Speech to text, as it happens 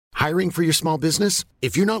Hiring for your small business?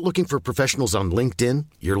 If you're not looking for professionals on LinkedIn,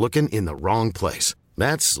 you're looking in the wrong place.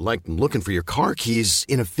 That's like looking for your car keys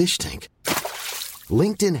in a fish tank.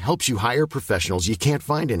 LinkedIn helps you hire professionals you can't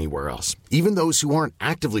find anywhere else, even those who aren't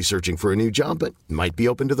actively searching for a new job but might be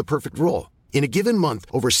open to the perfect role. In a given month,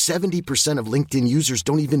 over 70% of LinkedIn users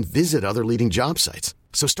don't even visit other leading job sites.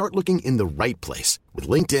 So start looking in the right place. With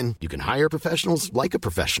LinkedIn, you can hire professionals like a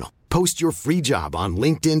professional. Post your free job on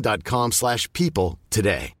linkedin.com/people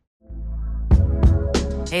today.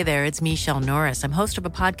 Hey there, it's Michelle Norris. I'm host of a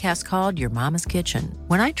podcast called Your Mama's Kitchen.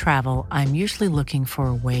 When I travel, I'm usually looking for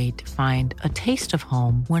a way to find a taste of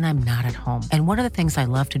home when I'm not at home. And one of the things I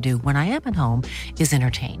love to do when I am at home is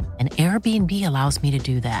entertain. And Airbnb allows me to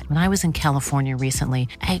do that. When I was in California recently,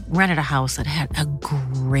 I rented a house that had a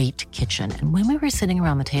great kitchen. And when we were sitting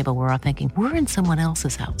around the table, we're all thinking, we're in someone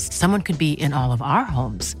else's house. Someone could be in all of our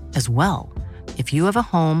homes as well. If you have a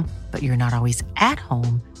home, but you're not always at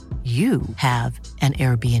home, you have an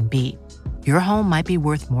Airbnb. Your home might be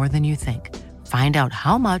worth more than you think. Find out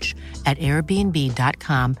how much at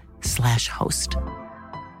airbnb.com/host. Down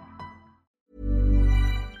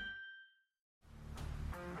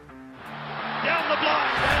the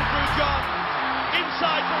blind, Andrew John.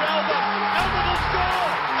 Inside for Albert. Albert will score.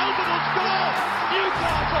 Albert will score.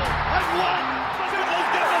 Newcastle have won. Sybil's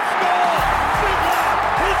going to score. Sybil,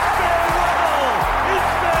 it's farewell. It's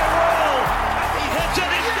farewell. He hits it.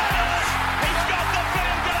 He's got it. He's got the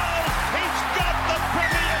Bengal. He's got the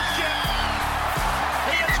Premiership.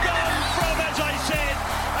 He has gone from, as I said,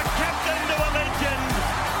 a captain to a legend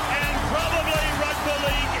and probably rugby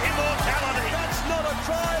league immortality. That's not a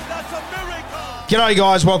try. That's a miracle. G'day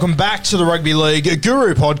guys, welcome back to the Rugby League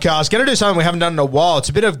Guru podcast. Going to do something we haven't done in a while. It's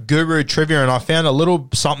a bit of Guru trivia, and I found a little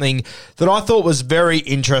something that I thought was very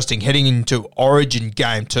interesting heading into Origin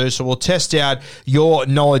Game 2. So we'll test out your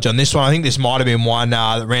knowledge on this one. I think this might have been one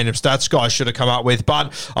that Random Stats Guy should have come up with,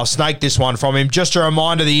 but I'll snake this one from him. Just a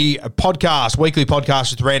reminder, the podcast, weekly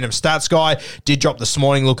podcast with Random Stats Guy, did drop this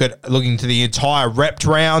morning, looking to the entire repped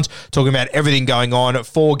round, talking about everything going on,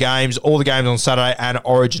 4 games, all the games on Saturday and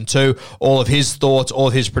Origin 2, all of his thoughts, all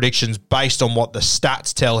of his predictions based on what the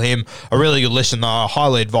stats tell him. A really good listen, though. I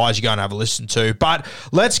highly advise you go and have a listen to. But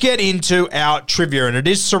let's get into our trivia, and it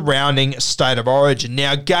is surrounding State of Origin.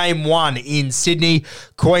 Now, Game 1 in Sydney,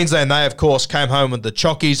 Queensland, they, of course, came home with the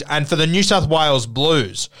Chockies. And for the New South Wales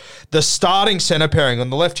Blues, the starting centre pairing on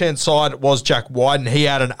the left-hand side was Jack Wyden. He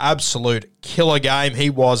had an absolute killer game. He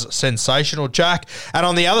was sensational, Jack. And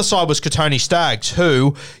on the other side was Kotoni Staggs,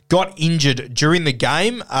 who got injured during the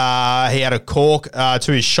game. He had a cork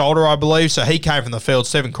to his shoulder, I believe, so he came from the field.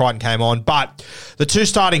 Stephen Crichton came on. But the 2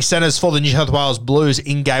 starting centres for the New South Wales Blues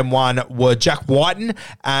in Game 1 were Jack Wyden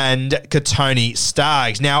and Kotoni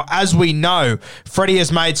Staggs. Now, as we know, Freddie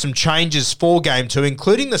has made some changes for Game 2,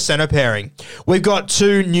 including the centre pairing. We've got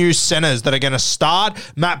 2 new centres that are going to start,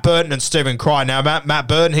 Matt Burton and Stephen Crichton. Now, Matt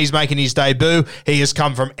Burton, he's making his debut. He has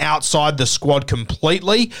come from outside the squad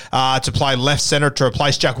completely to play left centre to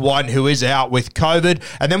replace Jack Wyden, who is out with COVID.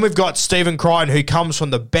 And then we've got Stephen Crichton, who comes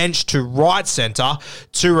from the bench to right centre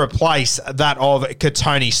to replace that of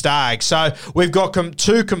Kotoni Staggs. So we've got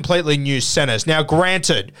 2 completely new centres. Now,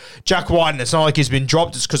 granted, Jack Wyden, it's not like he's been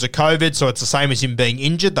dropped. It's because of COVID, so it's the same as him being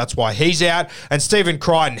injured. That's why he's out. And Stephen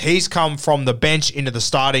Crichton, he's come from the bench into the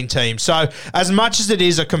starting team. So as much as it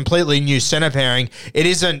is a completely new centre pairing, it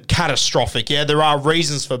isn't catastrophic. Yeah, there are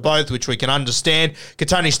reasons for both, which we can understand.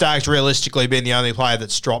 Kotoni Staggs realistically being the only player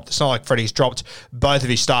that's dropped. It's not like Freddie's dropped both of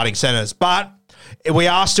his starting centres, but we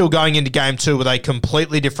are still going into Game 2 with a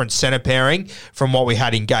completely different centre pairing from what we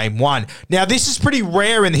had in Game 1. Now, this is pretty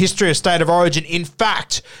rare in the history of State of Origin. In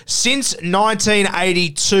fact, since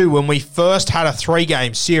 1982, when we first had a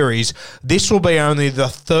 3-game series, this will be only the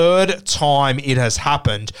 3rd time it has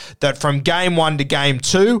happened that from Game 1 to Game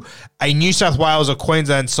 2, a New South Wales or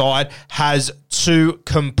Queensland side has 2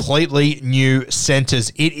 completely new centres.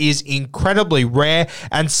 It is incredibly rare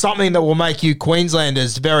and something that will make you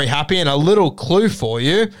Queenslanders very happy. And a little clue for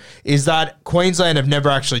you is that Queensland have never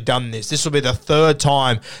actually done this. This will be the 3rd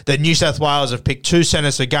time that New South Wales have picked 2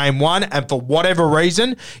 centres for Game 1, and for whatever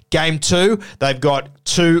reason, Game 2, they've got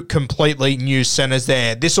 2 completely new centres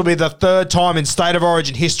there. This will be the 3rd time in State of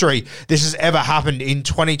Origin history this has ever happened in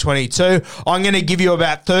 2022. I'm going to give you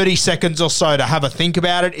about 30 seconds or so to have a think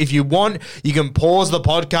about it. If you want, you can pause the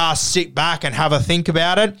podcast, sit back and have a think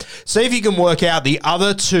about it. See if you can work out the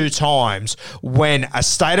other 2 times when a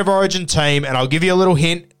State of Origin team, and I'll give you a little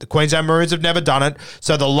hint, The Queensland Maroons have never done it.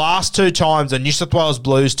 So the last two times the New South Wales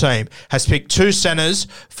Blues team has picked two centres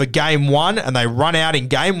for game one and they run out in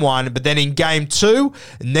game one, but then in game two,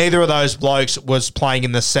 neither of those blokes was playing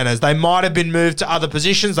in the centres. They might have been moved to other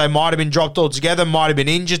positions. They might have been dropped altogether, might have been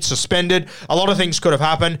injured, suspended. A lot of things could have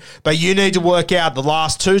happened, but you need to work out the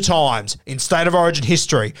last two times in State of Origin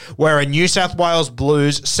history where a New South Wales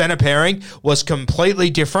Blues centre pairing was completely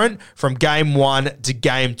different from game one to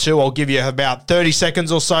game two. I'll give you about 30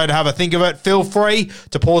 seconds or so to have a think of it. Feel free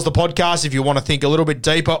to pause the podcast if you want to think a little bit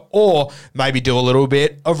deeper or maybe do a little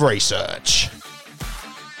bit of research.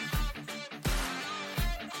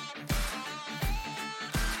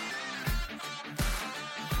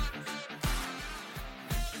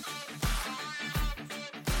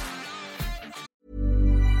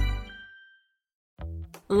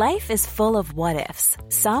 Life is full of what-ifs.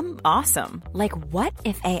 Some awesome, like what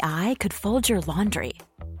if AI could fold your laundry?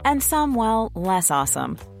 And some, well, less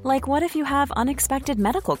awesome, like what if you have unexpected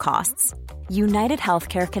medical costs? United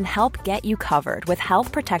Healthcare can help get you covered with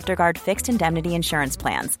Health Protector Guard fixed indemnity insurance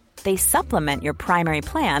plans. They supplement your primary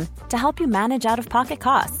plan to help you manage out-of-pocket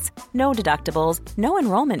costs. No deductibles, no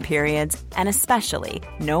enrollment periods, and especially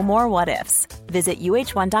no more what-ifs. Visit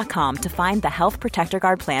uh1.com to find the Health Protector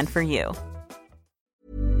Guard plan for you.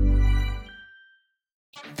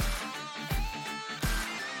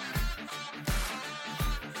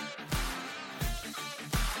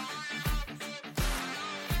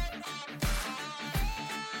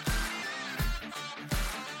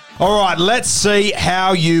 All right, let's see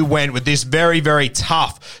how you went with this very, very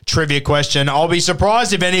tough trivia question. I'll be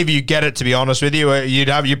surprised if any of you get it, to be honest with you.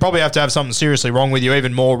 You'd probably have to have something seriously wrong with you,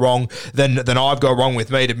 even more wrong than I've got wrong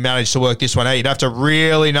with me to manage to work this one out. You'd have to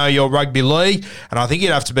really know your rugby league, and I think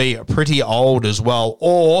you'd have to be pretty old as well,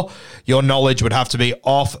 or your knowledge would have to be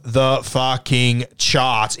off the fucking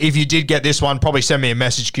charts. If you did get this one, probably send me a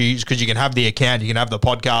message because you can have the account, you can have the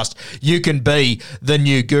podcast, you can be the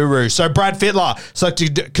new guru. So Brad Fittler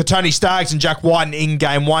selected Tony Staggs and Jack Whiten in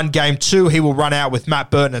game one. Game two, he will run out with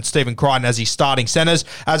Matt Burton and Stephen Crichton as his starting centres.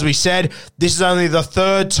 As we said, this is only the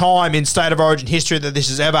third time in State of Origin history that this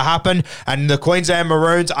has ever happened, and the Queensland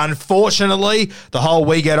Maroons, unfortunately, the whole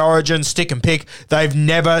We Get Origin stick and pick, they've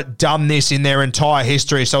never done this in their entire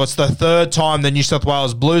history. So it's the third time the New South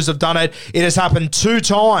Wales Blues have done it. It has happened two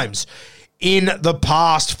times in the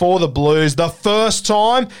past for the Blues. The first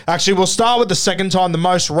time, actually we'll start with the second time, the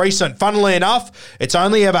most recent. Funnily enough, it's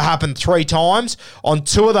only ever happened three times. On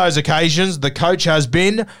two of those occasions, the coach has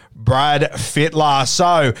been Brad Fittler.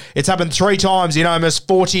 So it's happened three times in almost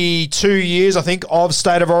 42 years, I think, of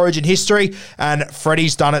State of Origin history, and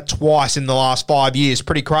Freddie's done it twice in the last 5 years.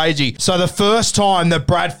 Pretty crazy. So the first time that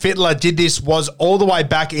Brad Fittler did this was all the way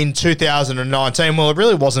back in 2019. Well, it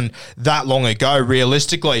really wasn't that long ago,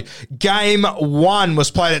 realistically. Game one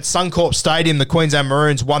was played at Suncorp Stadium. The Queensland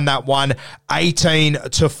Maroons won that one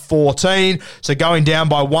 18-14. So going down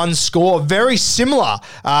by one score, very similar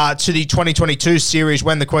to the 2022 series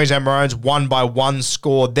when the Queensland Maroons won by one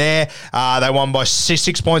score there. They won by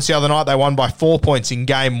 6 points the other night. They won by 4 points in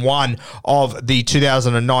game one of the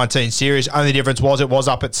 2019 series. Only difference was it was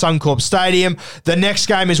up at Suncorp Stadium. The next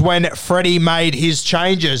game is when Freddie made his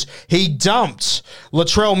changes. He dumped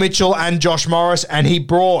Latrell Mitchell and Josh Morris, and he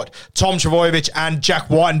brought Tom Trbojevic and Jack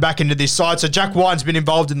Whiten back into this side. So Jack Whiten's been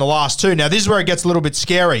involved in the last two. Now, this is where it gets a little bit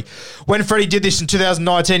scary. When Freddie did this in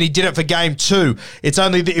 2019, he did it for game two.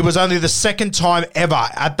 It was only the second time ever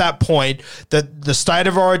at that point that the State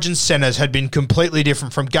of Origin centres had been completely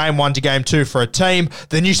different from game one to game two for a team.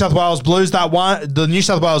 The New South Wales Blues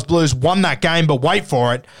won that game, but wait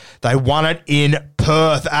for it, they won it in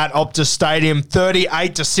Perth at Optus Stadium,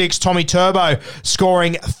 38-6. Tommy Turbo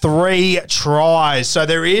scoring 3 tries. So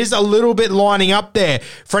there is a little bit lining up there.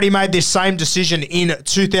 Freddie made this same decision in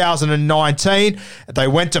 2019. They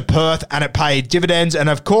went to Perth and it paid dividends. And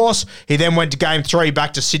of course, he then went to game three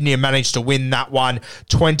back to Sydney and managed to win that one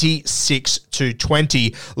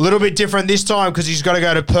 26-20. A little bit different this time because he's got to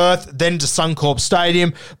go to Perth, then to Suncorp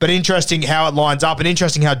Stadium. But interesting how it lines up, and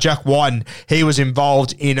interesting how Jack Whiten, he was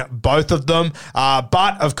involved in both of them.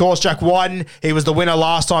 But, of course, Jack Whiten, he was the winner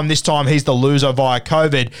last time. This time, he's the loser via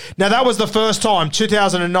COVID. Now, that was the first time,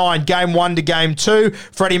 2009, game one to game two.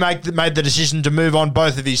 Freddie made the decision to move on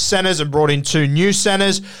both of his centres and brought in 2 new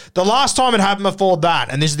centres. The last time it happened before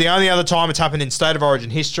that, and this is the only other time it's happened in State of Origin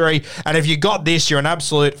history, and if you got this, you're an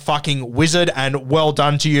absolute fucking wizard, and well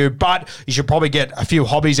done to you. But you should probably get a few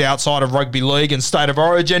hobbies outside of rugby league and State of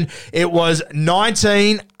Origin. It was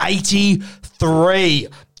 1983.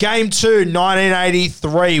 Game 2,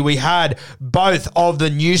 1983, we had both of the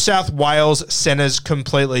New South Wales centres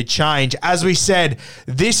completely change. As we said,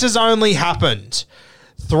 this has only happened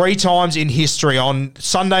 3 times in history. On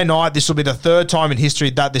Sunday night, this will be the 3rd time in history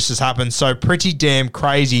that this has happened, so pretty damn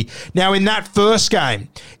crazy. Now, in that first game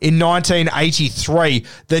in 1983,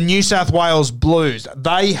 the New South Wales Blues,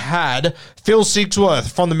 they had Phil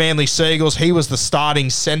Sigsworth from the Manly Seagulls. He was the starting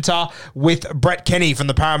centre with Brett Kenny from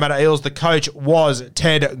the Parramatta Eels. The coach was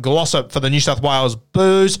Ted Glossop for the New South Wales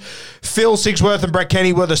Blues. Phil Sigsworth and Brett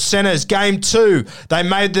Kenny were the centres. Game 2, they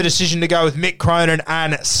made the decision to go with Mick Cronin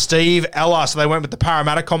and Steve Ella, so they went with the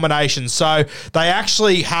Parramatta combination. So they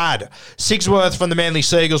actually had Sigsworth from the Manly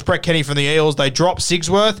Seagulls, Brett Kenny from the Eels. They dropped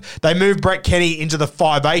Sigsworth. They moved Brett Kenny into the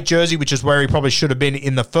 5'8 jersey, which is where he probably should have been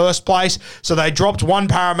in the first place. So they dropped one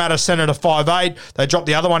Parramatta centre to 5'8. They dropped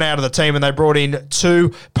the other one out of the team, and they brought in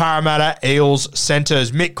 2 Parramatta Eels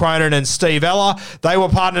centres, Mick Cronin and Steve Ella. They were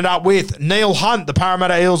partnered up with Neil Hunt, the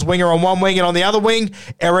Parramatta Eels winger, on one wing, and on the other wing,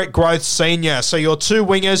 Eric Groth Sr. So your 2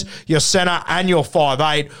 wingers, your centre and your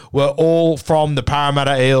 5'8 were all from the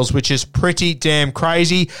Parramatta Eels, which is pretty damn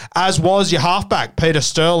crazy, as was your halfback, Peter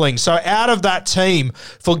Sterling. So out of that team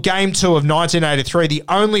for Game 2 of 1983, the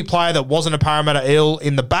only player that wasn't a Parramatta Eel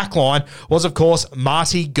in the backline was, of course,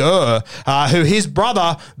 Marty Gurr, who his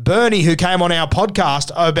brother, Bernie, who came on our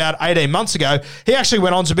podcast about 18 months ago, he actually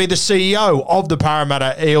went on to be the CEO of the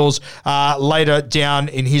Parramatta Eels later down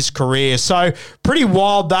in his career. So pretty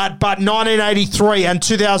wild that, but 1983 and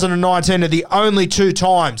 2019 are the only 2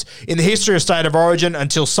 times in the history of State of Origin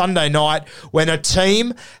until Sunday night when a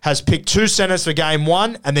team has picked 2 centres for Game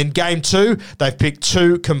 1, and then Game 2, they've picked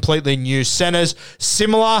 2 completely new centres.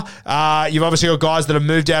 Similar, you've obviously got guys that have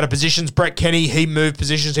moved out of positions. Brett Kenny, he moved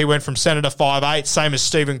positions. He went from centre to 5'8", same as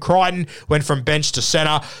Stephen Crichton, went from bench to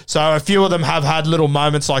centre. So a few of them have had little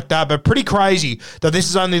moments like that, but pretty crazy that this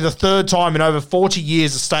is only the 3rd time in over 40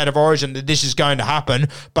 years of State of Origin that this is going to happen,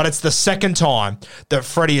 but it's the 2nd time that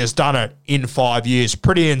Freddie has done it in 5 years.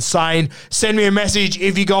 Pretty insane. Send me a message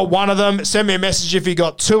if you got one of them. Send me a message if you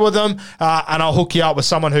got 2 of them, and I'll hook you up with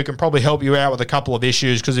someone who can probably help you out with a couple of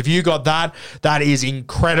issues, because if you got that, that is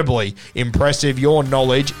incredibly impressive. Your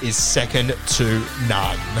knowledge is second to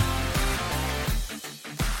none.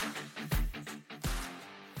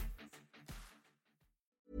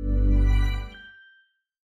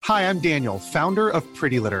 Hi, I'm Daniel, founder of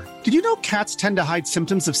Pretty Litter. Did you know cats tend to hide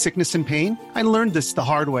symptoms of sickness and pain? I learned this the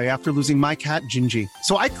hard way after losing my cat, Gingy.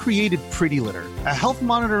 So I created Pretty Litter, a health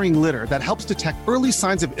monitoring litter that helps detect early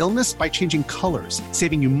signs of illness by changing colors,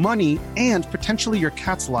 saving you money and potentially your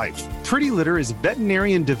cat's life. Pretty Litter is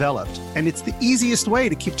veterinarian developed, and it's the easiest way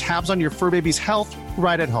to keep tabs on your fur baby's health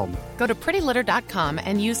right at home. Go to prettylitter.com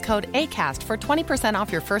and use code ACAST for 20%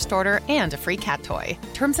 off your first order and a free cat toy.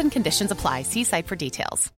 Terms and conditions apply. See site for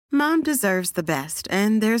details. Mom deserves the best,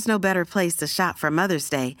 and there's no better place to shop for Mother's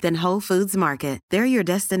Day than Whole Foods Market. They're your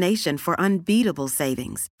destination for unbeatable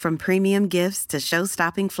savings, from premium gifts to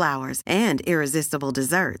show-stopping flowers and irresistible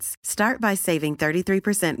desserts. Start by saving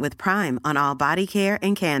 33% with Prime on all body care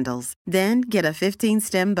and candles. Then get a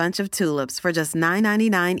 15-stem bunch of tulips for just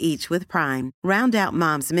 $9.99 each with Prime. Round out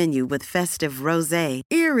Mom's menu with festive rosé,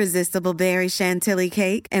 irresistible berry chantilly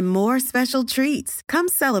cake, and more special treats. Come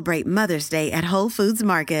celebrate Mother's Day at Whole Foods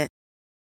Market.